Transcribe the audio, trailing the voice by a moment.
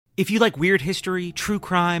If you like weird history, true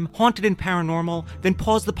crime, haunted and paranormal, then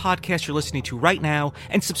pause the podcast you're listening to right now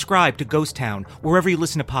and subscribe to Ghost Town wherever you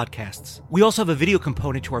listen to podcasts. We also have a video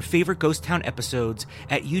component to our favorite Ghost Town episodes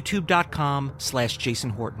at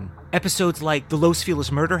youtube.com/Jason Horton. Episodes like The Los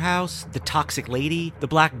Feliz Murder House, The Toxic Lady, The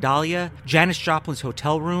Black Dahlia, Janis Joplin's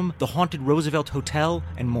Hotel Room, The Haunted Roosevelt Hotel,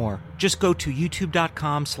 and more. Just go to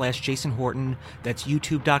youtube.com/Jason Horton. That's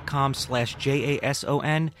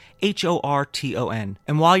youtube.com/JasonHorton.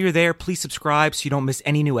 And while you're there, please subscribe so you don't miss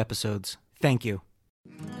any new episodes. Thank you.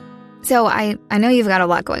 So I know you've got a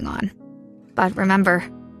lot going on, but remember,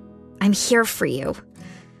 I'm here for you.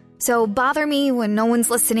 So bother me when no one's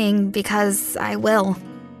listening, because I will.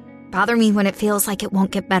 Bother me when it feels like it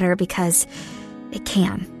won't get better, because it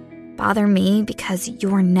can. Bother me because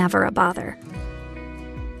you're never a bother.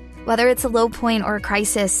 Whether it's a low point or a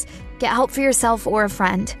crisis, get help for yourself or a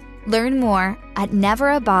friend. Learn more at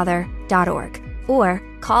neverabother.org or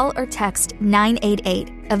call or text 988,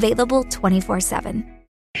 available 24/7.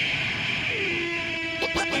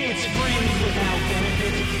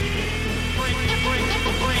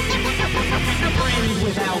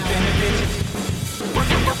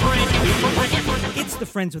 It's the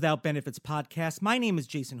Friends Without Benefits podcast. My name is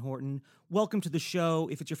Jason Horton. Welcome to the show.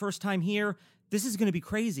 If it's your first time here, this is going to be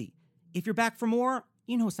crazy. If you're back for more,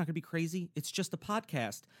 you know it's not going to be crazy. It's just a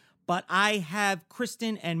podcast. But I have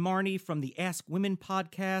Kristen and Marnie from the Ask Women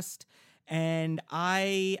podcast, and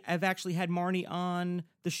I have actually had Marnie on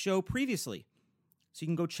the show previously. So you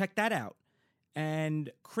can go check that out.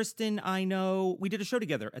 And Kristen, I know, we did a show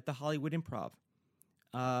together at the Hollywood Improv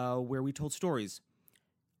where we told stories.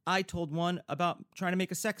 I told one about trying to make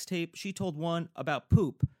a sex tape. She told one about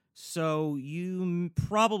poop. So you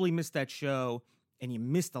probably missed that show, and you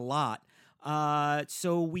missed a lot.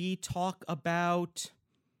 So we talk about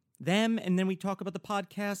them, and then we talk about the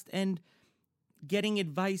podcast and getting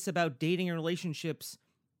advice about dating and relationships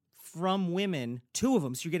from women, two of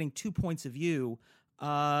them. So you're getting 2 points of view,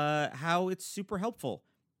 how it's super helpful.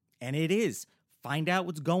 And it is. Find out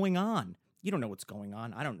what's going on. You don't know what's going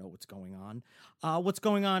on. I don't know what's going on. What's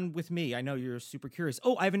going on with me? I know you're super curious.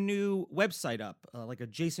 Oh, I have a new website up, like a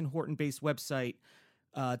Jason Horton-based website.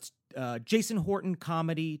 It's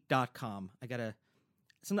jasonhortoncomedy.com.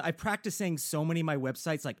 I practice saying so many of my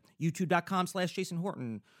websites, like youtube.com/Jason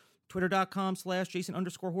Horton,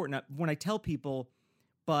 twitter.com/Jason_Horton. When I tell people,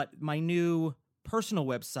 but my new personal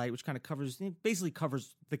website, which kind of basically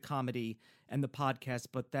covers the comedy and the podcast,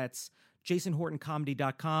 but that's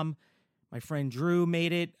jasonhortoncomedy.com. My friend Drew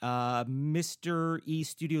made it,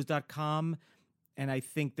 MrEstudios.com, and I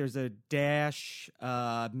think there's a dash,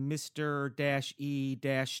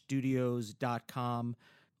 Mr-E-Studios.com.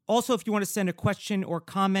 Also, if you want to send a question or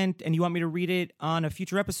comment and you want me to read it on a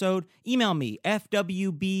future episode, email me,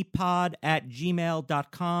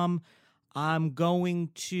 fwbpod@gmail.com. I'm going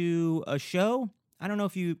to a show. I don't know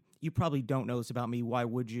if you probably don't know this about me. Why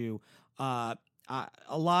would you? A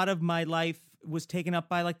lot of my life was taken up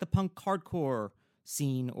by like the punk hardcore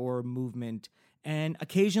scene or movement. And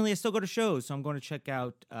occasionally I still go to shows. So I'm going to check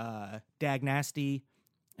out Dag Nasty,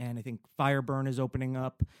 and I think Fireburn is opening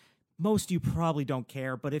up. Most of you probably don't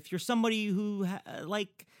care, but if you're somebody who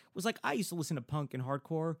was like, I used to listen to punk and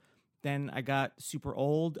hardcore, then I got super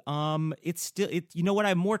old. It's still, you know what? I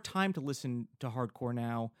have more time to listen to hardcore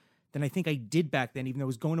now than I think I did back then. Even though I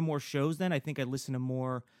was going to more shows then, I think I listen to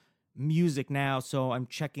more music now. So I'm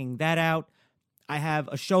checking that out. I have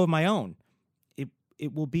a show of my own. It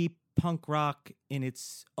will be punk rock in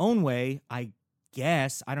its own way, I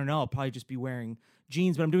guess. I don't know. I'll probably just be wearing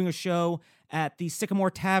jeans, but I'm doing a show at the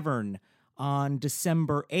Sycamore Tavern on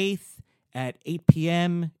December 8th at 8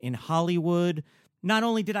 p.m. in Hollywood. Not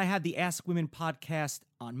only did I have the Ask Women podcast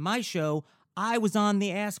on my show, I was on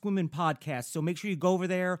the Ask Women podcast. So make sure you go over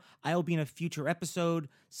there. I'll be in a future episode.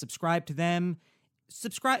 Subscribe to them.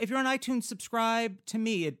 Subscribe if you're on iTunes. Subscribe to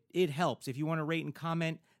me. It helps. If you want to rate and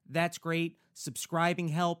comment, that's great. Subscribing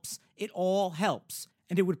helps. It all helps.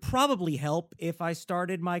 And it would probably help if I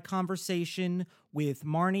started my conversation with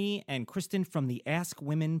Marnie and Kristen from the Ask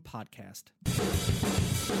Women podcast.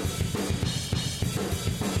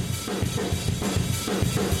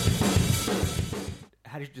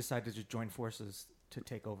 How did you decide to just join forces to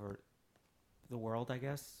take over the world, I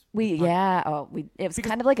guess? It was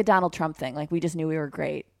kind of like a Donald Trump thing. Like, we just knew we were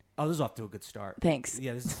great. Oh, this is off to a good start. Thanks.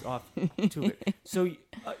 Yeah, this is off to it. So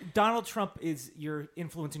Donald Trump is your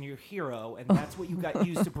influence and your hero, and that's what you got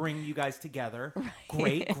used to bring you guys together.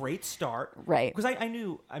 Right. Great start. Right. Because I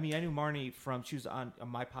knew Marnie from, she was on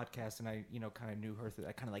my podcast, and I, kind of knew her through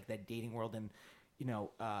that kind of like that dating world, and you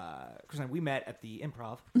know, Christina, we met at the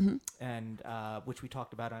Improv, and which we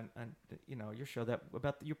talked about on you know, your show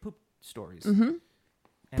about your poop stories.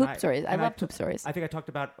 Poop stories. I love poop stories. I think I talked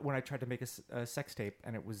about when I tried to make a sex tape,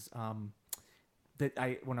 and it was that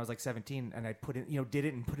when I was like 17, and I did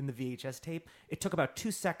it and put in the VHS tape. It took about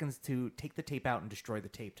 2 seconds to take the tape out and destroy the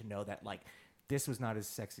tape to know that like this was not as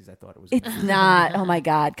sexy as I thought it was. It's not. Oh my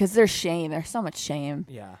God. Because there's shame. There's so much shame.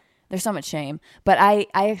 Yeah. There's so much shame. But I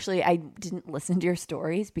didn't listen to your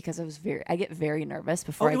stories because I get very nervous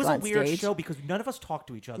before I go on stage. It was a weird show because none of us talked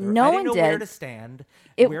to each other. No I one didn't know where to stand,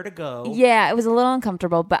 where to go. Yeah, it was a little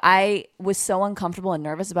uncomfortable, but I was so uncomfortable and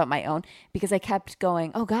nervous about my own because I kept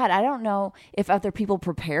going, oh God, I don't know if other people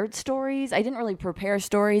prepared stories. I didn't really prepare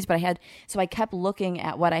stories, but I kept looking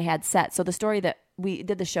at what I had set. So the story that we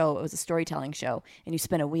did the show, it was a storytelling show, and you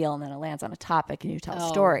spin a wheel and then it lands on a topic and you tell a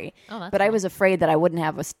story. But cool. I was afraid that I wouldn't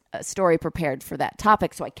have a story prepared for that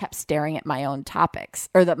topic, so I kept staring at my own topics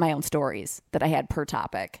or my own stories that I had per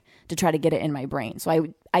topic to try to get it in my brain.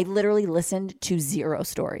 So I literally listened to 0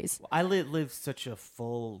 stories. I live such a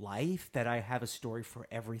full life that I have a story for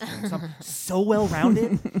everything. So I'm so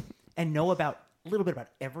well-rounded and know a little bit about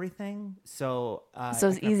everything. So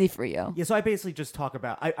it's easy for you. Yeah, so I basically just talk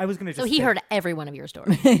about, I was going to just So he heard every one of your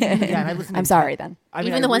stories. Yeah, and I listened to I'm sorry then.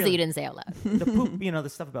 Even the ones that you didn't say out loud. The poop, the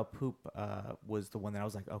stuff about poop was the one that I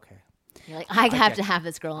was like, okay. You're like, I have to have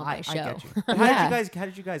this girl on my show. I get you. How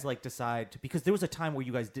did you guys like decide to, because there was a time where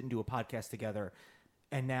you guys didn't do a podcast together,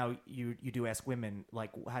 and now you do Ask Women. Like,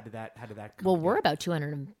 how did that come Well, together? we're about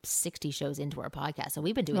 260 shows into our podcast, so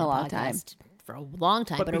we've been doing A a long podcast for a long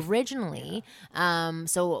time. But originally,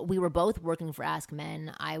 so we were both working for Ask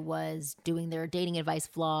Men. I was doing their dating advice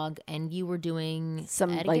vlog, and you were doing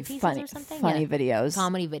some etiquette like pieces funny or something? funny videos,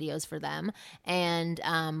 comedy videos for them. And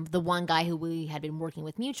the one guy who we had been working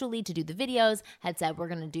with mutually to do the videos had said, we're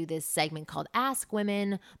going to do this segment called Ask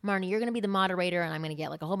Women. Marnie, you're going to be the moderator, and I'm going to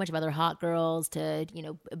get like a whole bunch of other hot girls to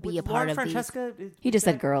be a part of Francesca, He just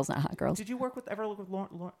said girls, not hot girls. Did you ever work with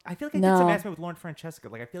Lauren? I feel like I did some Ask Men with Lauren Francesca.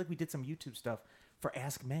 Like, I feel like we did some YouTube stuff for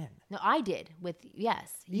Ask Men. No, I did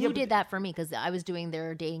you did that for me because I was doing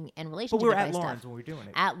their dating and relationship But we were advice at Lauren's stuff. when we were doing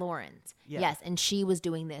it. At Lauren's, Yeah. yes, and she was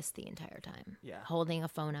doing this the entire time, Yeah. holding a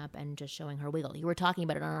phone up and just showing her wiggle. You were talking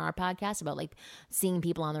about it on our podcast about like seeing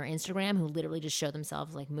people on their Instagram who literally just show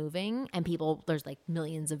themselves like moving, and there's like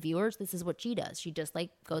millions of viewers. This is what she does. She just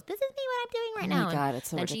like goes, "This is me, what I'm doing right now." Oh my God, it's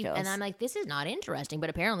so and ridiculous. and I'm like, this is not interesting,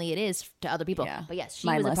 but apparently it is to other people. Yeah. But yes, she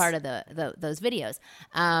Mindless. was a part of those videos.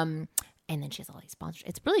 And then she has all these sponsors.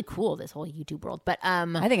 It's really cool, this whole YouTube world. But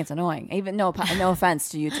I think it's annoying. Even no offense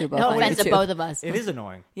to YouTube. no offense to YouTube. both of us. It is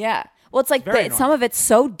annoying. Yeah. Well, it's like Very annoying. some of it's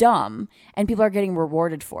so dumb, and people are getting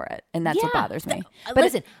rewarded for it, and that's what bothers me. But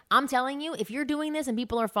Listen, I'm telling you, if you're doing this and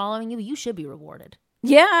people are following you, you should be rewarded.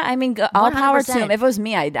 yeah, I mean, all power to 100%. them. If it was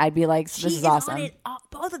me, I'd be like, She this is on awesome. it,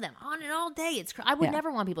 both of them on it all day. I would Yeah.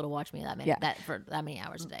 never want people to watch me for that many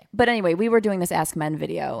hours a day. But anyway, we were doing this Ask Men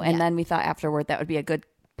video, and then we thought afterward that would be a good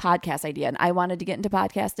podcast idea. And I wanted to get into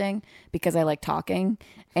podcasting because I like talking.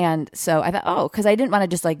 And so I thought, because I didn't want to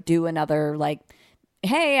just like do another like,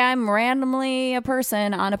 hey, I'm randomly a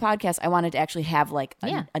person on a podcast. I wanted to actually have like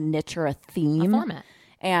a niche or a theme. A format.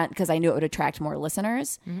 And because I knew it would attract more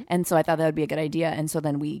listeners. And so I thought that would be a good idea. And so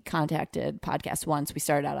then we contacted Podcast Once. We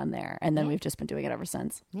started out on there. And then we've just been doing it ever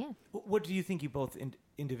since. Yeah. What do you think you both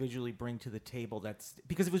individually bring to the table? That's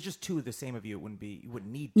because if it was just two of the same of you, you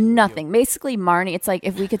wouldn't need two of you. Nothing. Basically, Marnie, it's like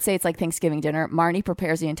if we could say it's like Thanksgiving dinner, Marnie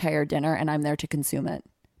prepares the entire dinner and I'm there to consume it.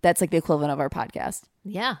 That's like the equivalent of our podcast.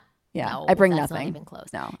 Yeah. Yeah, No, I bring that's nothing. Not even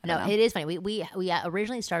close. No, I no. don't know. It is funny. We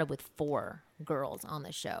originally started with 4 girls on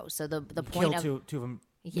the show. So the point Kill of two of them.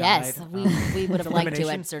 yes, died. we would have liked to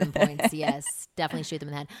Elimination. at certain points. Yes, definitely shoot them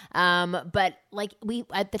in the head. But like we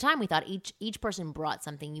at the time we thought each person brought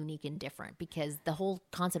something unique and different because the whole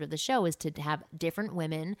concept of the show is to have different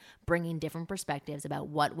women bringing different perspectives about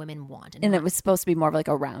what women want. And it was supposed to be more of like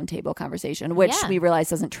a roundtable conversation, which Yeah. we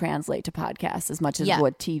realized doesn't translate to podcasts as much as Yeah. it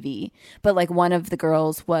would TV. But like one of the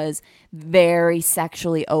girls was very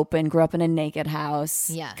sexually open, grew up in a naked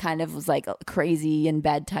house, Yeah. kind of was like crazy in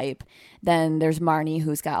bed type. Then there's Marnie,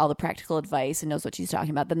 who's got all the practical advice and knows what she's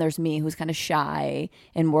talking about. Then there's me, who's kind of shy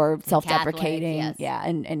and more self-deprecating, yes.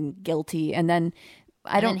 and guilty. And then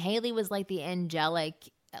And then Haley was like the angelic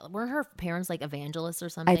were her parents like evangelists or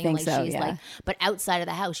something? I think like so, she's yeah. like, but outside of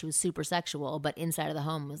the house she was super sexual, but inside of the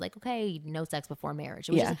home was like, okay, no sex before marriage.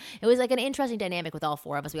 It was Yeah. it was like an interesting dynamic with all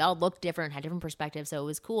four of us. We all looked different, had different perspectives, so it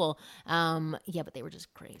was cool. Yeah, but they were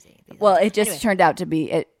just crazy. Well, it just Anyway. turned out to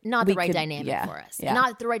be Not we the right could- dynamic yeah, for us. Yeah.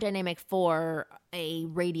 Not the right dynamic for a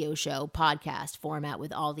radio show podcast format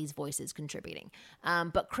with all these voices contributing.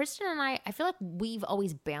 But Kristen and I feel like we've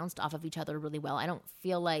always bounced off of each other really well. I don't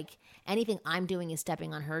feel like anything I'm doing is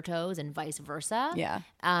stepping on her toes and vice versa. Yeah.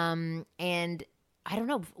 And I don't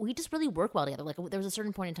know. We just really work well together. Like there was a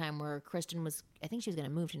certain point in time where Kristen was, I think she was going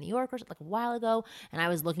to move to New York or something, like a while ago, and I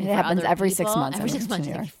was looking It for happens other every 6 people. months I Every move 6 to months,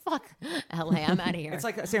 New you're like, fuck, LA, I'm out of here. It's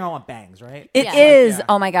like saying I want bangs, right? It Yeah. is. Yeah.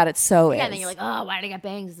 Oh my God, it so yeah, is. and then you're like, oh, why did I get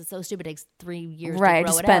bangs? It's so stupid. It takes 3 years right. to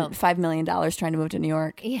I grow it spent out. $5 million trying to move to New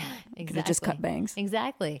York. Yeah, exactly. Could have just cut bangs.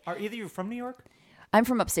 Exactly. Are either of you from New York? I'm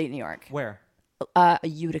from upstate New York, Where?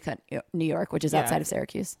 Utica, New York, which is Yeah. outside of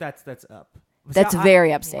Syracuse. That's up. That's See,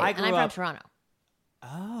 very upstate. I And grew I'm from up. Toronto.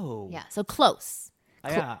 Oh. Yeah, so close.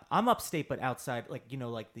 Yeah, I'm upstate, but outside, like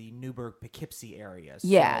like the Newburgh, Poughkeepsie area. So,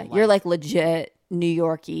 Yeah, you're like legit New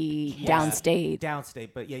Yorky downstate. Downstate,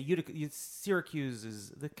 but yeah, Utica, Syracuse is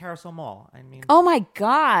the Carousel Mall. I mean, Oh my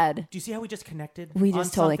God. do you see how we just connected? We on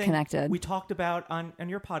just totally something? connected. We talked about on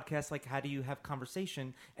your podcast, like how do you have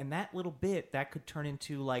conversation, and that little bit that could turn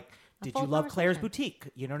into like, did you full love Claire's conversation.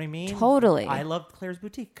 Boutique? You know what I mean? Totally. I loved Claire's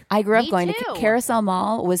Boutique. I grew up Me going to too. Carousel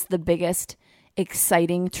Mall was the biggest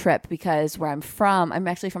exciting trip because where I'm from, I'm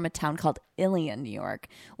actually from a town called Ilion, New York,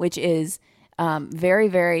 which is very,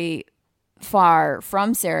 very far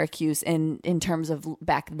from Syracuse in terms of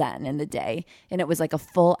back then in the day, and it was like a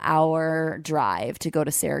full hour drive to go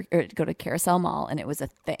to go to Carousel Mall, and it was a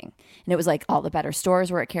thing, and it was like all the better stores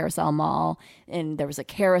were at Carousel Mall, and there was a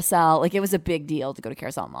carousel, like it was a big deal to go to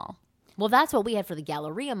Carousel Mall. Well, that's what we had for the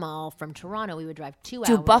Galleria Mall from Toronto. We would drive 2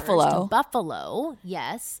 To hours Buffalo. to Buffalo,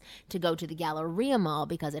 yes, to go to the Galleria Mall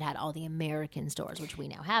because it had all the American stores, which we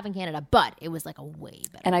now have in Canada. But it was like a way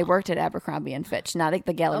better. And I mall. worked at Abercrombie and Fitch, not at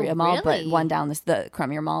the Galleria Oh, Mall, but really? one down the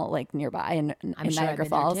Cremier Mall, like nearby in I'm sure I've Niagara been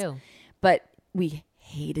there, Falls. too. But we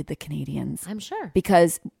hated the Canadians I'm sure.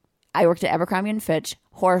 because I worked at Abercrombie and Fitch,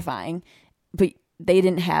 horrifying, but they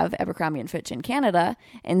didn't have Abercrombie and Fitch in Canada,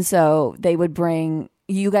 and so they would bring.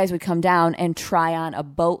 You guys would come down and try on a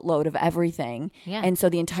boatload of everything. Yeah. And so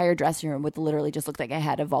the entire dressing room would literally just look like I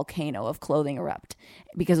had a volcano of clothing erupt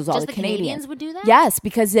because it was all Just the the Canadians. Canadians would do that? Yes,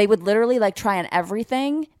 because they would literally like try on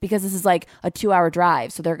everything because this is like a 2-hour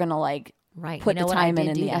drive. So they're going to like Right. put You know the what? I time in did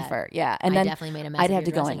and do the that. effort. Yeah. And I then definitely made a mess I'd of have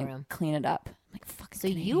to your go in dressing and room. clean it up. Like, fucking So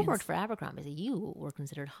you Canadians. worked for Abercrombie. So you were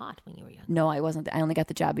considered hot when you were young. No, I wasn't. I only got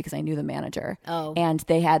the job because I knew the manager. Oh. And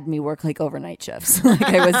they had me work like overnight shifts. Like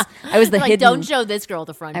I was the Like, hidden. don't show this girl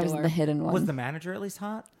the front I was door. the hidden one. Was the manager at least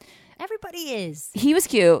hot? Everybody is. He was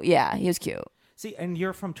cute. Yeah, he was cute. See, and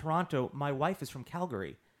you're from Toronto. My wife is from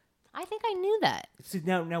Calgary. I think I knew that. So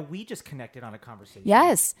now we just connected on a conversation.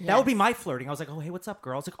 Yes. That would be my flirting. I was like, oh, hey, what's up,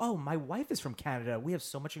 girl? I was like, oh, my wife is from Canada. We have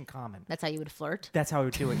so much in common. That's how you would flirt. That's how I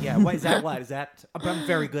would do it. Yeah. What is that? What is that? But I'm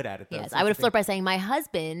very good at it. Though. Yes, So I would that's the flirt by saying, "My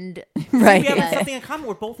husband." thing. Right. We have something in common.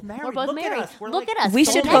 We're both married. We're both Look married. At us. We're Look like, at us. We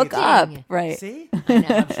So should hook up. connecting. Right. See?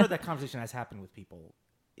 I'm sure that conversation has happened with people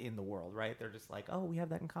in the world, right? They're just like, oh, we have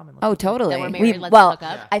that in common. Let's Oh, hook up. totally. That we're married, let's well, hook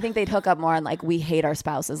up. I think they'd hook up more on like we hate our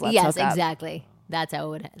spouses. Let's Yes, hook up. exactly. That's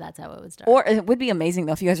how it would start. Or it would be amazing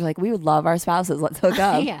though if you guys were like, we would love our spouses. Let's hook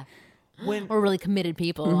up. yeah, When we're really committed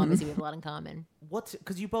people. Mm-hmm. Obviously, we have a lot in common. what's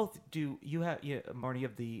because you both do you have Marnie, you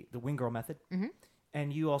have the Wing Girl method,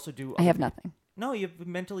 and you also do. I have nothing. No, you have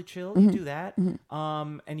mentally chill. You do that,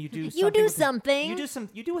 and you do. You do with the- something. You do some.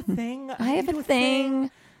 You do a thing. I have You do a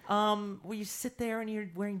thing. Where you sit there and you're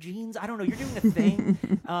wearing jeans. I don't know. You're doing a thing.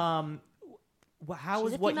 How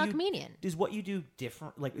She's is a what female you comedian. is what you do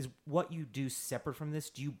different? Like, is what you do separate from this?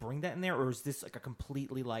 Do you bring that in there, or is this like a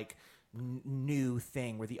completely like new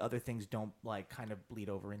thing where the other things don't like kind of bleed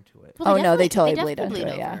over into it? Well, Oh no, they totally definitely bleed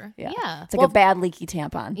into it. over. Yeah. Yeah. It's like Well, a bad leaky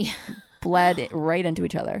tampon. Bled it right into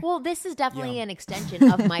each other. Well, this is definitely an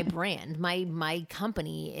extension of my brand. My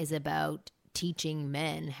company is about teaching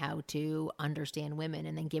men how to understand women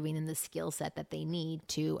and then giving them the skill set that they need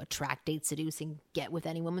to attract, date, seduce, and get with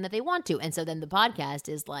any woman that they want to. And so then the podcast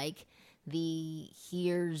is like the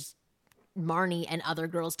here's Marnie and other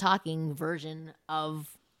girls talking version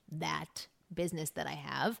of that business that I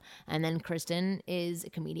have. And then Kristen is a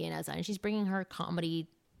comedian outside, and she's bringing her comedy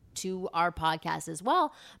to our podcast as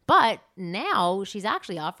well. But now she's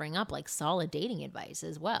actually offering up like solid dating advice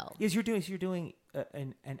as well. Yes, you're doing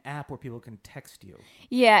an app where people can text you.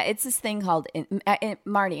 Yeah, it's this thing called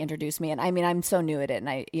Marnie introduced me, and I mean I'm so new at it, and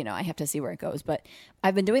I have to see where it goes. But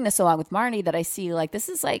I've been doing this so long with Marnie that I see like this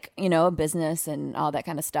is like a business and all that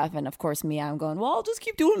kind of stuff. And of course, I'm going, well, I'll just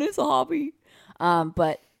keep doing it as a hobby.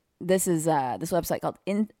 But this is this website called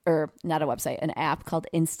not a website, an app called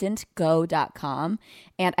instantgo.com.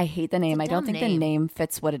 And I hate the name. I don't think the name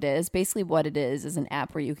fits what it is. Basically what it is an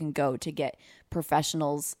app where you can go to get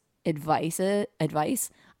professionals advice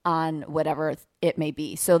on whatever it may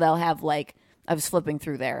be. So they'll have like, I was flipping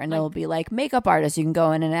through there and it'll be like makeup artists. You can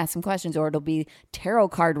go in and ask them questions, or it'll be tarot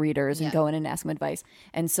card readers and go in and ask them advice.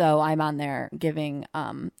 And so I'm on there giving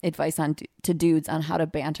advice to dudes on how to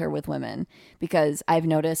banter with women, because I've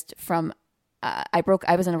noticed from I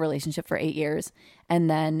was in a relationship for 8 years, and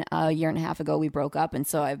then a year and a half ago we broke up. And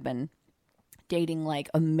so I've been dating like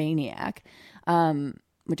a maniac,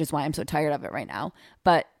 which is why I'm so tired of it right now.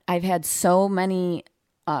 But I've had so many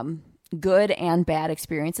good and bad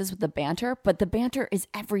experiences with the banter, but the banter is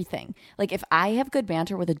everything. Like if I have good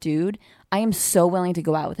banter with a dude, I am so willing to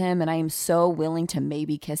go out with him, and I am so willing to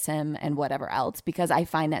maybe kiss him and whatever else, because I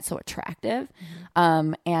find that so attractive.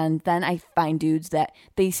 And then I find dudes that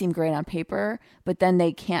they seem great on paper, but then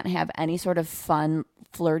they can't have any sort of fun,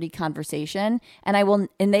 flirty conversation. And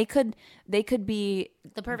they could be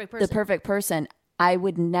The perfect person. I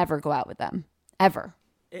would never go out with them ever.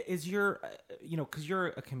 Is your, because you're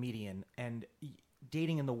a comedian, and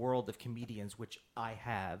dating in the world of comedians, which I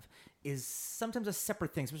have, is sometimes a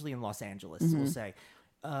separate thing, especially in Los Angeles, we'll say.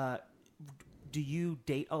 Do you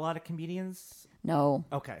date a lot of comedians? No.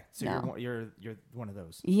 Okay, so No. you're one of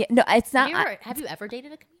those. Yeah, no, it's not. Have you ever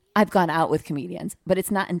dated a comedian? I've gone out with comedians, but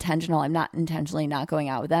it's not intentional. I'm not intentionally not going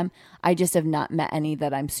out with them. I just have not met any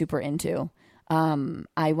that I'm super into.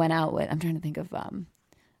 I went out with, I'm trying to think of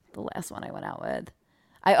the last one I went out with.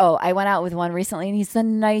 I went out with one recently, and he's the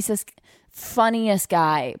nicest, funniest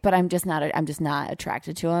guy, but I'm just not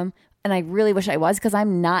attracted to him. And I really wish I was, because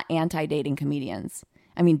I'm not anti-dating comedians.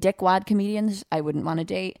 I mean, dickwad comedians, I wouldn't want to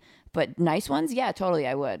date, but nice ones, yeah, totally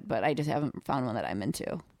I would. But I just haven't found one that I'm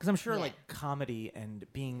into. Because I'm sure like comedy and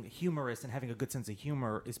being humorous and having a good sense of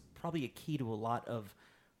humor is probably a key to a lot of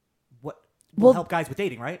what will help guys with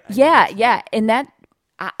dating, right? Yeah. And that,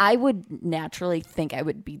 I would naturally think I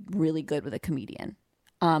would be really good with a comedian.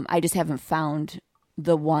 I just haven't found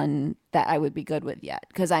the one that I would be good with yet.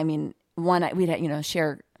 Because I mean, we'd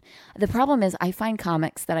share. The problem is, I find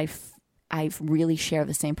comics that I really share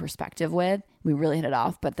the same perspective with. We really hit it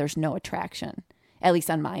off, but there's no attraction, at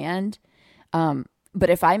least on my end. But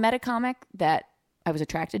if I met a comic that I was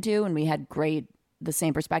attracted to, and we had the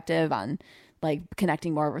same perspective on like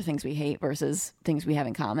connecting more over things we hate versus things we have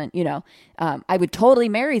in common, I would totally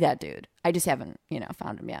marry that dude. I just haven't,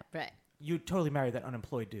 found him yet. Right. You'd totally marry that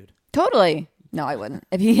unemployed dude. Totally. No, I wouldn't.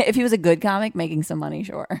 If he was a good comic making some money,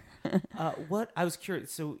 sure. What I was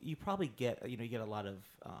curious. So you probably get you get a lot of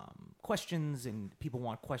questions, and people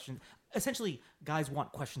want questions. Essentially, guys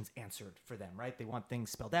want questions answered for them, right? They want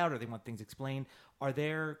things spelled out, or they want things explained. Are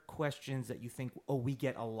there questions that you think, we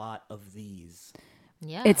get a lot of these?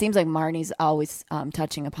 Yeah. It seems like Marnie's always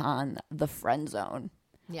touching upon the friend zone,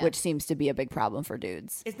 which seems to be a big problem for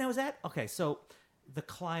dudes. Is that okay? So the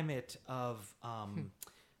climate of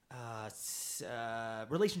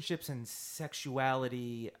relationships and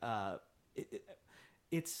sexuality,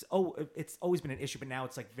 it's always been an issue, but now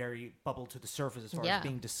it's like very bubbled to the surface as far as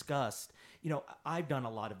being discussed. I've done a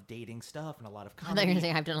lot of dating stuff and a lot of comedy. I thought you were going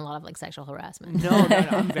to say I've done a lot of like sexual harassment. No,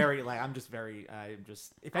 I'm just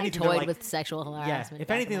if anything, I toyed like, with sexual harassment. Yeah,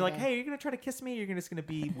 if anything, they're like, hey, you're going to try to kiss me? You're just going to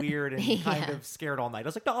be weird and kind of scared all night. I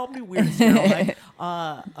was like, no, I'll be weird and scared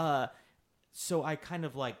all night. So I kind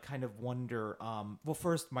of wonder. Well,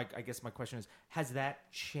 first, I guess my question is: has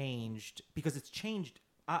that changed? Because it's changed.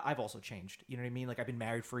 I've also changed. You know what I mean? Like I've been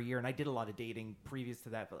married for a year, and I did a lot of dating previous to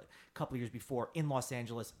that, but like a couple of years before in Los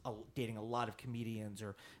Angeles, dating a lot of comedians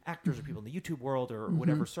or actors or people in the YouTube world or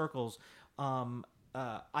whatever circles.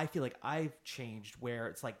 I feel like I've changed, where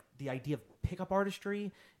it's like the idea of pickup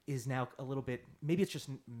artistry is now a little bit. Maybe it's just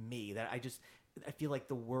me that I feel like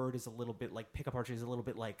the word is a little bit like pickup artistry is a little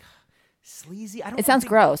bit like sleazy. It sounds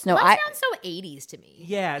gross. No, that sounds so 80s to me.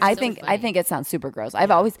 Yeah, I think it sounds super gross.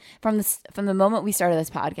 I've always from the moment we started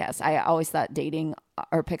this podcast, I always thought dating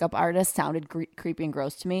or pickup artists sounded creepy and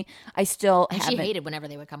gross to me. I still haven't. She hated whenever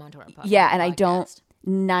they would come onto our podcast. Yeah, and I don't.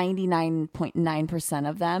 99.9%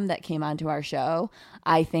 of them that came onto our show,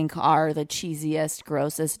 I think, are the cheesiest,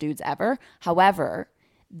 grossest dudes ever. However,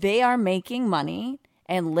 they are making money.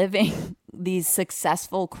 and living these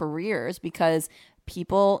successful careers because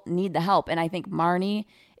people need the help. And I think Marnie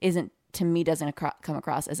doesn't come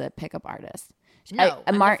across as a pickup artist. No,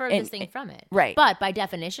 I'm the furthest thing from it. Right. But by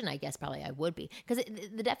definition, I guess probably I would be. Because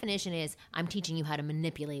the definition is I'm teaching you how to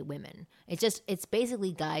manipulate women. It's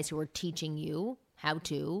basically guys who are teaching you how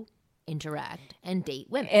to interact and date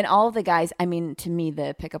women. And all of the guys, I mean, to me,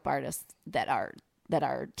 the pickup artists that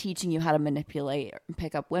are teaching you how to manipulate and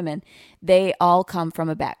pick up women, they all come from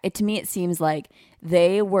to me, it seems like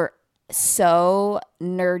they were so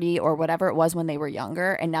nerdy or whatever it was when they were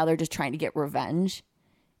younger, and now they're just trying to get revenge.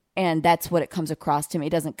 And that's what it comes across to me.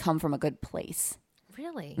 It doesn't come from a good place.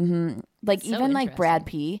 Really? Mm-hmm. Like, so even like Brad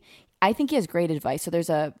P., I think he has great advice. So there's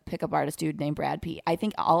a pickup artist dude named Brad P. I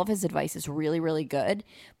think all of his advice is really, really good,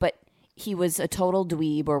 but he was a total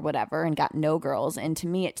dweeb or whatever and got no girls. And to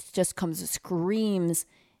me, it just screams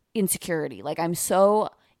insecurity. Like, I'm so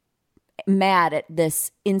mad at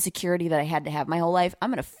this insecurity that I had to have my whole life.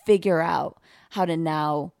 I'm going to figure out how to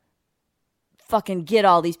now fucking get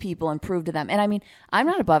all these people and prove to them. And I mean, I'm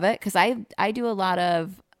not above it because I do a lot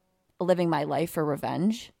of living my life for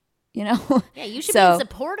revenge, you know? Yeah, you should be in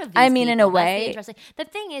support of these I mean, people. in a That's way. the interesting. The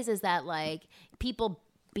thing is that like people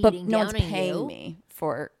beating no down one's on paying you. me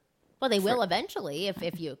for. Well, they will eventually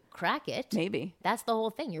if you crack it. Maybe. That's the whole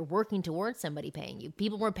thing. You're working towards somebody paying you.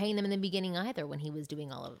 People weren't paying them in the beginning either when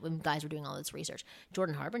when guys were doing all this research.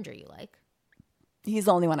 Jordan Harbinger, you like? He's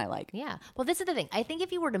the only one I like. Yeah. Well, this is the thing. I think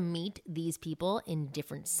if you were to meet these people in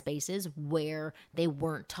different spaces where they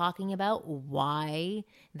weren't talking about why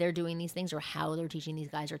they're doing these things or how they're teaching these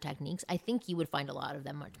guys or techniques, I think you would find a lot of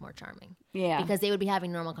them much more charming. Yeah. Because they would be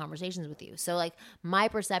having normal conversations with you. So, like, my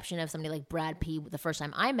perception of somebody like Brad P., the first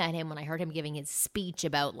time I met him, when I heard him giving his speech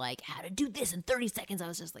about, like, how to do this in 30 seconds, I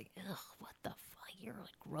was just like, ugh, what the fuck? You're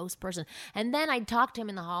a gross person. And then I talked to him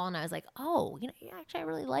in the hall and I was like, oh, actually, I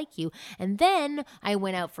really like you. And then I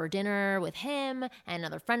went out for dinner with him and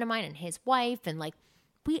another friend of mine and his wife. And like,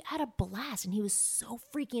 we had a blast. And he was so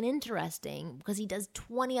freaking interesting because he does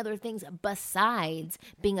 20 other things besides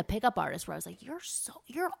being a pickup artist, where I was like,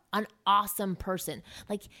 you're an awesome person.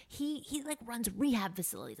 Like he like runs rehab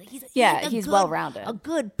facilities. Like he's well-rounded. A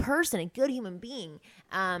good person, a good human being.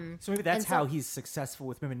 So maybe that's how he's successful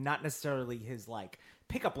with women, not necessarily his like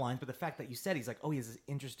pickup lines, but the fact that you said he's like, oh, he has this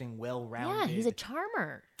interesting, well-rounded, yeah, he's a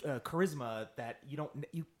charmer, charisma that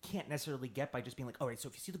you can't necessarily get by just being like, all right, so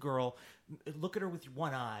if you see the girl, look at her with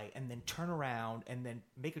one eye and then turn around and then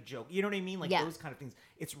make a joke. You know what I mean? Like those kind of things.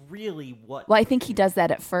 It's really what. Well, I think he does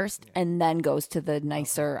that at first and then goes to the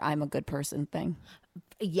nicer, I'm a good person thing.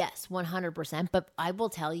 Yes, 100%. But I will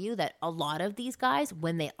tell you that a lot of these guys,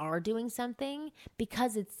 when they are doing something,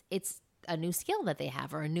 because it's a new skill that they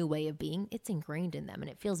have or a new way of being, it's ingrained in them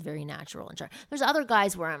and it feels very natural and charming. There's other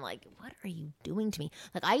guys where I'm like, what are you doing to me?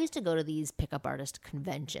 Like, I used to go to these pickup artist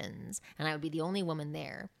conventions and I would be the only woman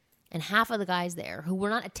there, and half of the guys there who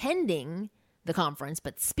were not attending the conference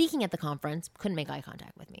but speaking at the conference couldn't make eye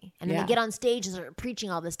contact with me. And then they get on stage and start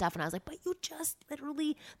preaching all this stuff and I was like, but you just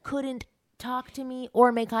literally couldn't talk to me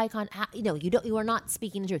or make eye contact. You are not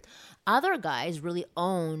speaking the truth. Other guys really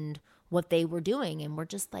owned what they were doing and were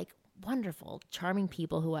just like wonderful, charming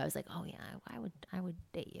people who I was like, oh yeah, I would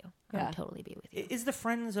date you. I would totally be with you. Is the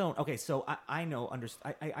friend zone okay? So I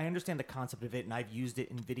understand the concept of it, and I've used it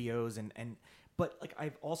in videos, but like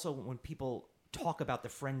I've also, when people talk about the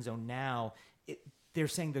friend zone now, they're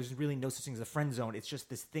saying there's really no such thing as a friend zone. It's just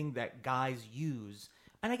this thing that guys use,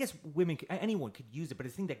 and I guess anyone could use it, but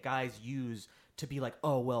it's a thing that guys use to be like,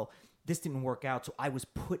 oh well, this didn't work out, so I was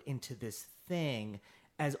put into this thing.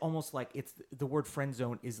 As almost like it's the word friend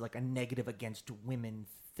zone is like a negative against women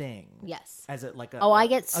thing. Yes. As a like a I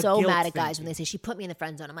get so mad at thing. guys when they say she put me in the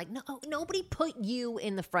friend zone. I'm like, no, nobody put you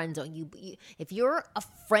in the friend zone. You if you're a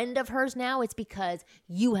friend of hers now, it's because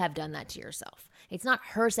you have done that to yourself. It's not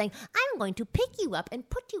her saying, I'm going to pick you up and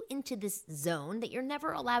put you into this zone that you're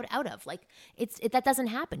never allowed out of. Like that doesn't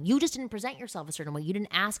happen. You just didn't present yourself a certain way. You didn't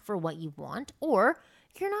ask for what you want, or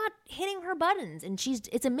you're not hitting her buttons and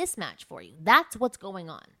it's a mismatch for you. That's what's going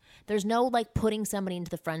on. There's no like putting somebody into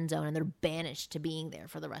the friend zone and they're banished to being there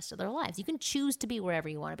for the rest of their lives. You can choose to be wherever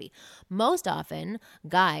you want to be. Most often,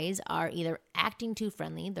 guys are either acting too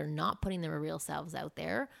friendly, they're not putting their real selves out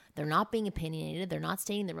there, they're not being opinionated, they're not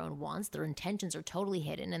stating their own wants, their intentions are totally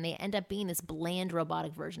hidden, and they end up being this bland,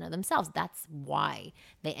 robotic version of themselves. That's why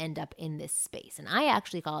they end up in this space. And I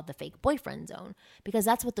actually call it the fake boyfriend zone, because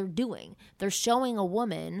that's what they're doing. They're showing a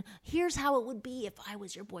woman, here's how it would be if I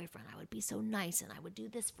was your boyfriend. I would be so nice and I would do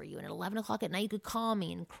this for for you. And at 11 o'clock at night, you could call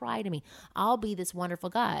me and cry to me. I'll be this wonderful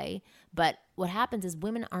guy. But what happens is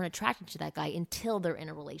women aren't attracted to that guy until they're in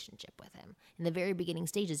a relationship with him. In the very beginning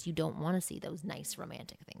stages, you don't want to see those nice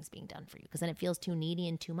romantic things being done for you because then it feels too needy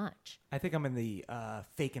and too much. I think I'm in the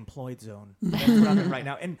fake employed zone. That's what I'm in right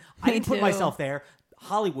now. And I didn't put myself there.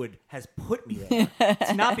 Hollywood has put me there.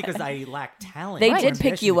 It's not because I lack talent. They or did pick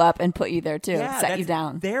ambition. you up and put you there too, Yeah, set you that's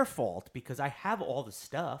down. Their fault because I have all the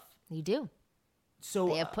stuff. You do. So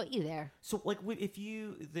They have put you there. So like if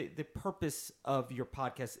you the purpose of your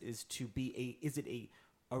podcast is to be is it a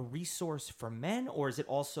resource for men, or is it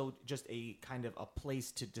also just a kind of a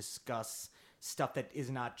place to discuss stuff that is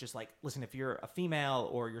not just like, listen, if you're a female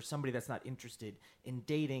or you're somebody that's not interested in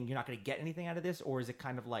dating, you're not going to get anything out of this? Or is it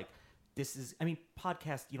kind of like, this is, I mean,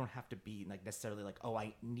 podcast, you don't have to be like necessarily like, oh,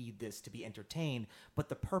 I need this to be entertained. But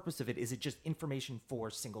the purpose of it, is it just information for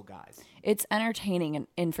single guys? It's entertaining and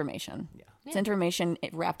information. Yeah. It's information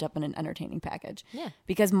wrapped up in an entertaining package. Yeah.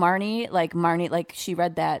 Because Marnie, she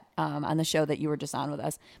read that on the show that you were just on with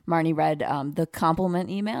us. Marnie read the compliment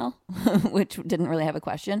email, which didn't really have a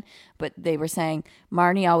question, but they were saying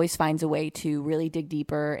Marnie always finds a way to really dig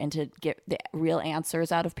deeper and to get the real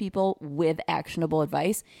answers out of people with actionable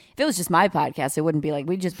advice. If it was just my podcast, it wouldn't be like,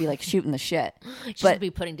 we'd just be like shooting the shit. You should be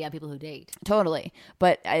putting down people who date. Totally.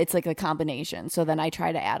 But it's like a combination. So then I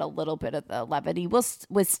try to add a little bit of the levity with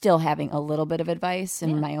still having a little bit of advice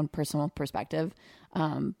and my own personal perspective.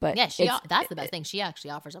 But Yeah, that's the best thing. She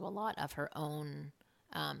actually offers up a lot of her own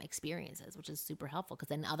experiences, which is super helpful because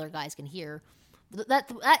then other guys can hear.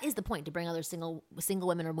 That is the point, to bring other single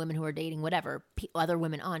women or women who are dating, whatever, other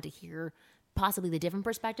women on to hear possibly the different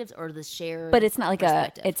perspectives or the shared. But it's not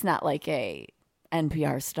like a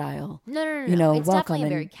NPR style. No. You know, it's welcome definitely a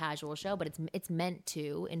very and- casual show, but it's meant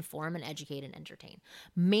to inform and educate and entertain.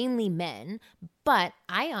 Mainly men, but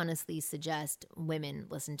I honestly suggest women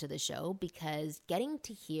listen to the show because getting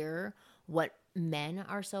to hear what men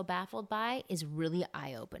are so baffled by is really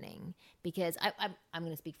eye-opening. Because I'm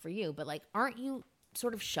going to speak for you, but like, aren't you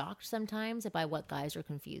sort of shocked sometimes by what guys are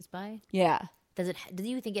confused by? Yeah. Do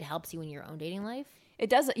you think it helps you in your own dating life? It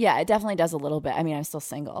does. Yeah, it definitely does a little bit. I mean, I'm still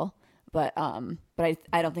single, but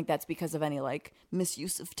I don't think that's because of any like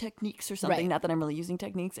misuse of techniques or something. Right. Not that I'm really using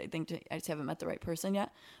techniques. I think I just haven't met the right person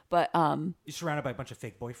yet. But You're surrounded by a bunch of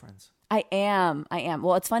fake boyfriends. I am.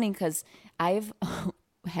 Well, it's funny because I've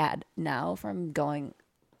had now from going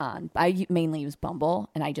on. I mainly use Bumble,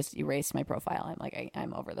 and I just erased my profile. I'm like,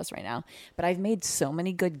 I'm over this right now. But I've made so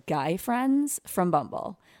many good guy friends from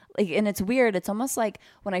Bumble. Like, and it's weird. It's almost like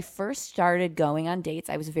when I first started going on dates,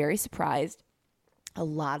 I was very surprised. A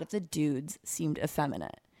lot of the dudes seemed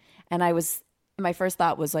effeminate, and my first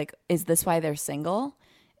thought was like, is this why they're single?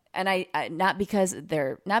 And I not because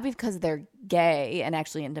they're gay and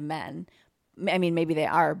actually into men. I mean, maybe they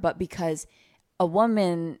are, but because a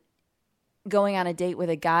woman going on a date with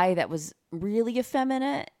a guy that was really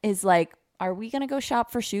effeminate is like, are we going to go shop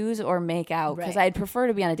for shoes or make out? Because Right. I'd prefer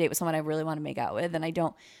to be on a date with someone I really want to make out with, and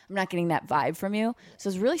I'm not getting that vibe from you. So I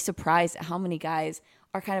was really surprised at how many guys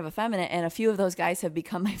are kind of effeminate, and a few of those guys have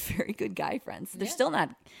become my very good guy friends. They're still not.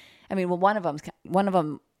 I mean, well, one of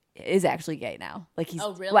them is actually gay now. Like he's.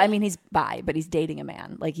 Oh, really? Well, I mean, he's bi, but he's dating a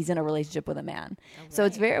man. Like he's in a relationship with a man. So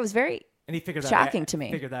it was very And he figured that shocking out, to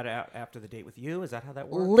me. Figured that out after the date with you? Is that how that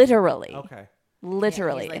worked? literally. Okay.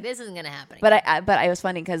 Literally. He's like, this isn't going to happen. But I was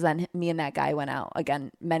funny because then me and that guy went out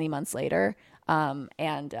again many months later,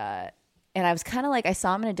 and I was kind of like, I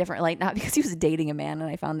saw him in a different light, not because he was dating a man and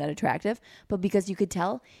I found that attractive, but because you could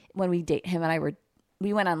tell when him and I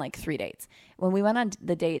we went on like 3 dates. When we went on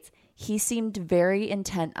the dates, he seemed very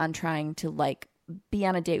intent on trying to like be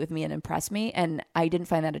on a date with me and impress me, and I didn't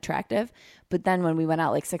find that attractive. But then when we went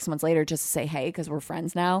out like 6 months later just to say hey because we're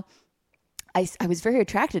friends now, I was very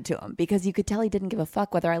attracted to him because you could tell he didn't give a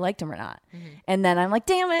fuck whether I liked him or not. Mm-hmm. And then I'm like,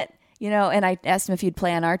 damn it, and I asked him if he'd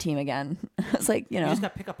play on our team again. I was like, You just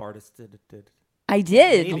got pickup artists did. I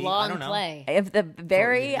did. Maybe. a I long don't know. play. I have the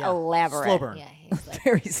very Yeah. elaborate, Slow burn. Yeah, he's like,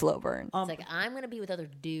 very slow burn it's like, I'm going to be with other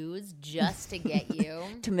dudes just to get you.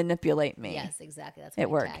 to manipulate me. Yes, exactly. That's It my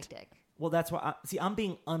worked. tactic. Well, that's why. I'm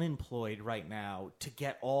being unemployed right now to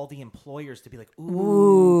get all the employers to be like,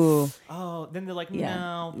 Ooh. oh. Then they're like, Yeah.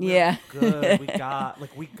 no, Yeah. good. We got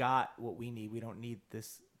what we need. We don't need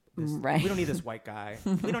this. Right. We don't need this white guy.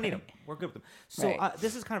 We don't need him. We're good with him. So Right.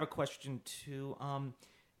 this is kind of a question to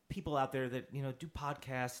people out there that do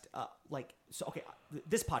podcast.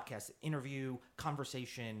 This podcast, interview,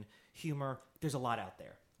 conversation, humor. There's a lot out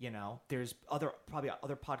there. There's probably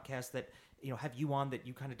other podcasts that have you on that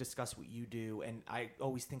you kind of discuss what you do, and I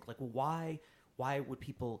always think like, well, why why would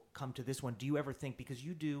people come to this one? Do you ever think, because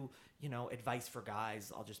you do, advice for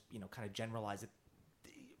guys, I'll just, kind of generalize it.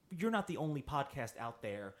 You're not the only podcast out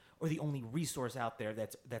there or the only resource out there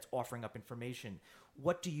that's offering up information.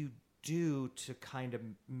 What do you do to kind of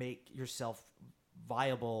make yourself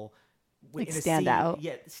viable? Stand out.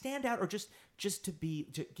 Yeah, stand out, or just to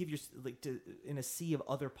give your in a sea of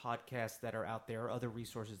other podcasts that are out there, or other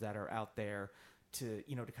resources that are out there, to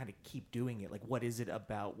to kind of keep doing it. Like, what is it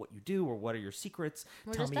about what you do, or what are your secrets?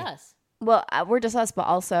 We're just us. Well, we're just us, but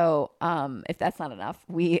also, if that's not enough,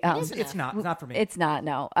 it's not for me. It's not.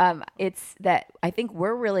 No. It's that I think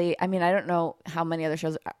we're really. I mean, I don't know how many other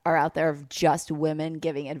shows are out there of just women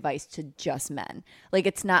giving advice to just men. Like,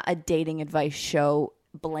 it's not a dating advice show,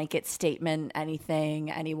 blanket statement,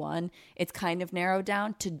 anything, anyone. It's kind of narrowed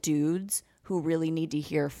down to dudes who really need to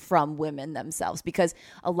hear from women themselves, because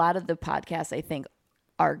a lot of the podcasts, I think,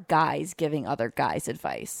 are guys giving other guys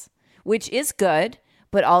advice, which is good,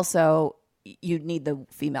 but also you need the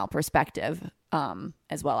female perspective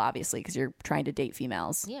as well, obviously, because you're trying to date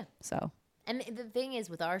females. Yeah. So, and the thing is,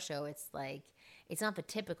 with our show, it's like, it's not the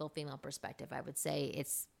typical female perspective. I would say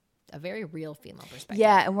it's a very real female perspective.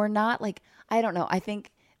 yeah, and we're not like, I don't know. I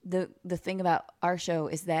think the thing about our show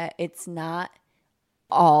is that it's not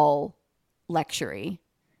all lectury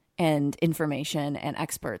and information and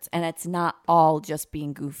experts, and it's not all just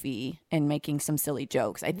being goofy and making some silly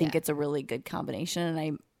jokes. I think it's a really good combination,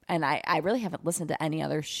 and I really haven't listened to any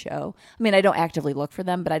other show. I mean, I don't actively look for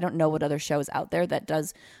them, but I don't know what other shows out there that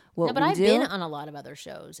does what No, but we I've do. been on a lot of other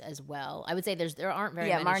shows as well. I would say there aren't very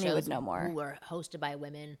many Marnie shows would know more. who are hosted by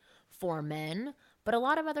women for men. But a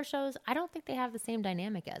lot of other shows, I don't think they have the same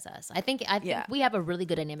dynamic as us. I think we have a really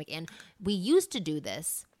good dynamic, and we used to do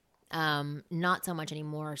this. Not so much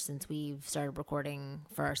anymore since we've started recording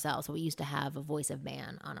for ourselves. So we used to have a voice of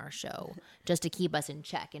man on our show just to keep us in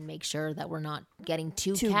check and make sure that we're not getting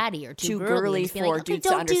too catty or too girly for like, okay, dudes to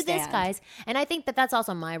don't do this, understand. guys. And I think that that's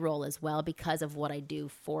also my role as well, because of what I do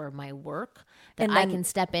for my work, that And I then- can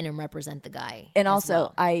step in and represent the guy. And as also,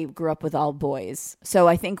 well. I grew up with all boys, so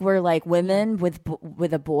I think we're like women with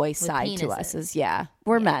a boy side to us. penises.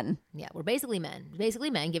 We're men. Yeah, we're basically men. Basically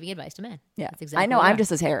men giving advice to men. Yeah, That's exactly I know. what we I'm are.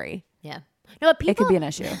 just as hairy. Yeah. No, but people, It could be an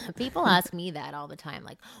issue. People ask me that all the time.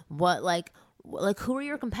 Like, what, like who are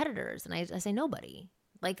your competitors? And I say nobody.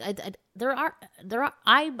 Like, I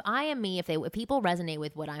am me. If people resonate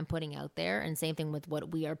with what I'm putting out there, and same thing with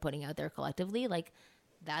what we are putting out there collectively, like,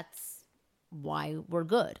 that's why we're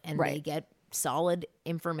good. And they Right. get solid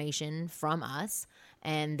information from us,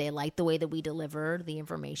 and they like the way that we deliver the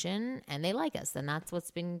information, and they like us. And that's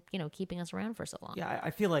what's been, keeping us around for so long. Yeah, I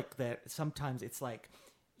feel like that sometimes it's like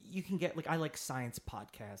you can get, like, I like science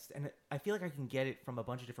podcasts, and I feel like I can get it from a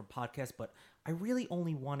bunch of different podcasts, but I really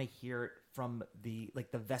only want to hear it from the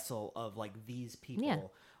vessel of, like, these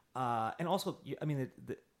people. Yeah. And also, I mean,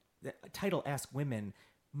 the title Ask Women,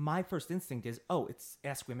 my first instinct is, it's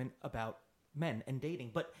Ask Women about men and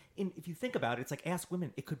dating. But if you think about it, it's like, Ask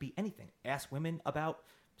Women, it could be anything. Ask women about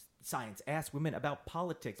science, ask women about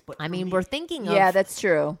politics. But I for mean, me, we're thinking of Yeah, that's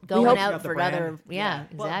true. going hope- out the for brand. other,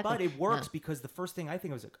 exactly. But it works because the first thing I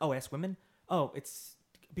think was, like, ask women. It's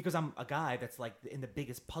because I'm a guy that's, like, in the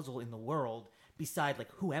biggest puzzle in the world, beside,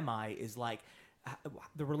 like, who am I, is, like,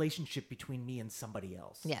 the relationship between me and somebody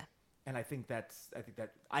else. Yeah. And I think that's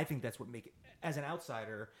what makes it, as an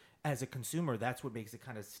outsider, as a consumer, that's what makes it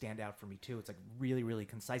kind of stand out for me too. It's, like, really, really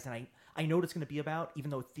concise, and I know what it's going to be about,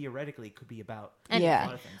 even though theoretically it could be about a Yeah.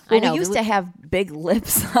 lot of things. Well, I know, we used to have big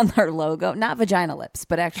lips on our logo, not vagina lips,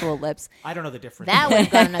 but actual lips. I don't know the difference. That would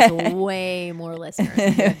have gotten us way more listeners.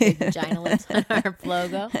 Big vagina lips on our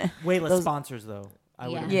logo. Way less sponsors, though. I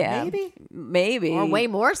would Yeah, maybe, Or way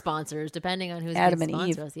more sponsors, depending on who's Adam going to and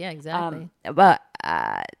Eve. sponsor us. Yeah, exactly. But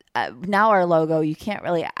now our logo, you can't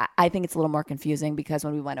really. I think it's a little more confusing because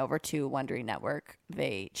when we went over to Wondery Network,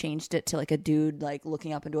 they changed it to, like, a dude, like,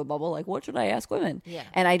 looking up into a bubble, like, what should I ask women? Yeah.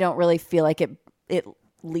 And I don't really feel like it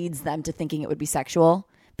leads them to thinking it would be sexual.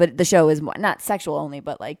 But the show is more, not sexual only,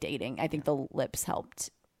 but, like, dating. I think the lips helped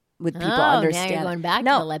with people understand. Now you're going back to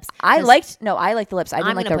no, the lips. I liked the lips. I didn't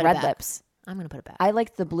I'm like gonna the put it red back. lips. I'm going to put it back. I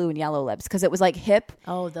liked the blue and yellow lips because it was, like, hip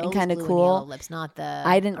those and kind of blue and cool. yellow lips, not the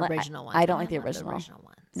I didn't original ones. I don't like I'm the not original.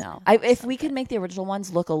 ones. No, Yeah, if so we could good. make the original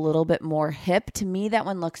ones look a little bit more hip, to me that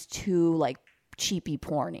one looks too, like, cheapy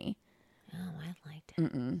porny. Oh, I liked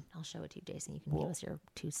it. I'll show it to you, Jason. You can give us your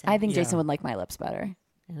 2 cents. I think Yeah. Jason would like my lips better.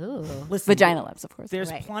 Ooh. Listen, Vagina lips, of course. There's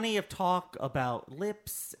Right. plenty of talk about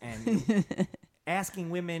lips and asking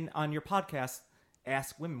women on your podcast.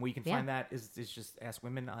 Ask Women. Where you can Yeah. find that is just Ask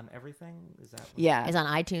Women on everything. Is that? What Yeah. It's on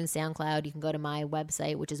iTunes, SoundCloud. You can go to my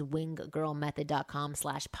website, which is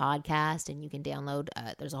winggirlmethod.com/podcast, and you can download.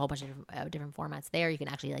 There's a whole bunch of different formats there. You can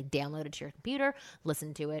actually like download it to your computer,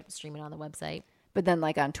 listen to it, stream it on the website. But then,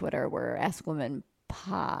 like on Twitter, we're Ask Women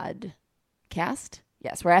Podcast.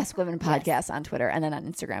 Yes, we're Ask Women Podcast on Twitter, and then on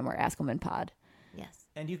Instagram, we're Ask Women Pod. Yes.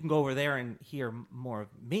 And you can go over there and hear more of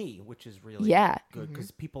me, which is really good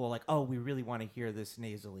because people are like, "Oh, we really want to hear this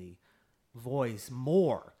nasally voice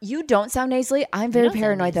more." You don't sound nasally. I'm very don't sound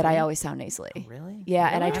paranoid that I nasally. always sound nasally. Really? Yeah,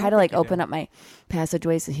 and I Really? try to don't like think you open do. up my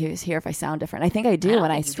passageways to hear if I sound different. I think I I do don't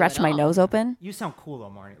when I think you do stretch at my all. nose open. You sound cool though,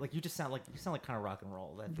 Marnie. Like you sound like kind of rock and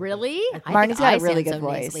roll. Really? I think- I Marnie's think got I a really sound good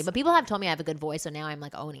voice. nasally, but people have told me I have a good voice, so now I'm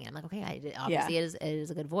like owning it. I'm like, okay, obviously Yeah. it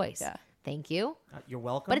is a good voice. Yeah. Thank you. You're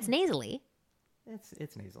welcome. But it's nasally. It's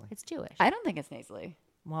nasally. It's Jewish. I don't think it's nasally.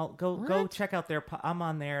 Well, go What? check out their. I'm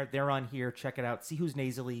on there. They're on here. Check it out. See who's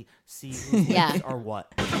nasally. See who's Yeah. lips are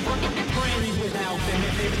what.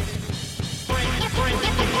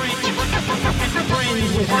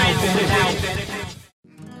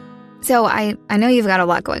 So I know you've got a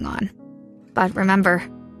lot going on, but remember,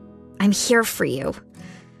 I'm here for you.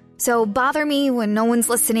 So bother me when no one's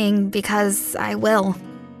listening because I will.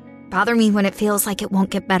 Bother me when it feels like it won't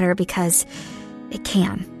get better because it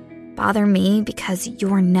can. Bother me because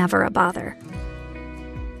you're never a bother.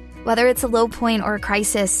 Whether it's a low point or a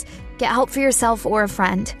crisis, get help for yourself or a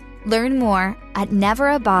friend. Learn more at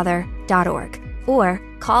neverabother.org or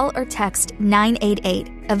call or text 988,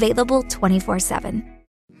 available 24/7.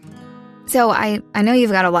 So I know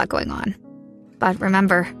you've got a lot going on, but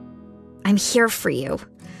remember, I'm here for you.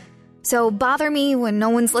 So bother me when no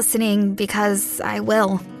one's listening because I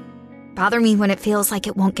will. Bother me when it feels like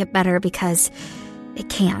it won't get better because it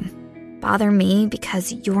can. Bother me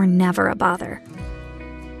because you're never a bother.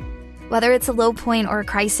 Whether it's a low point or a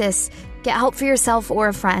crisis, get help for yourself or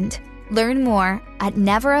a friend. Learn more at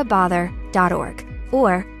neverabother.org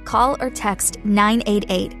or call or text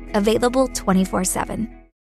 988, available 24/7.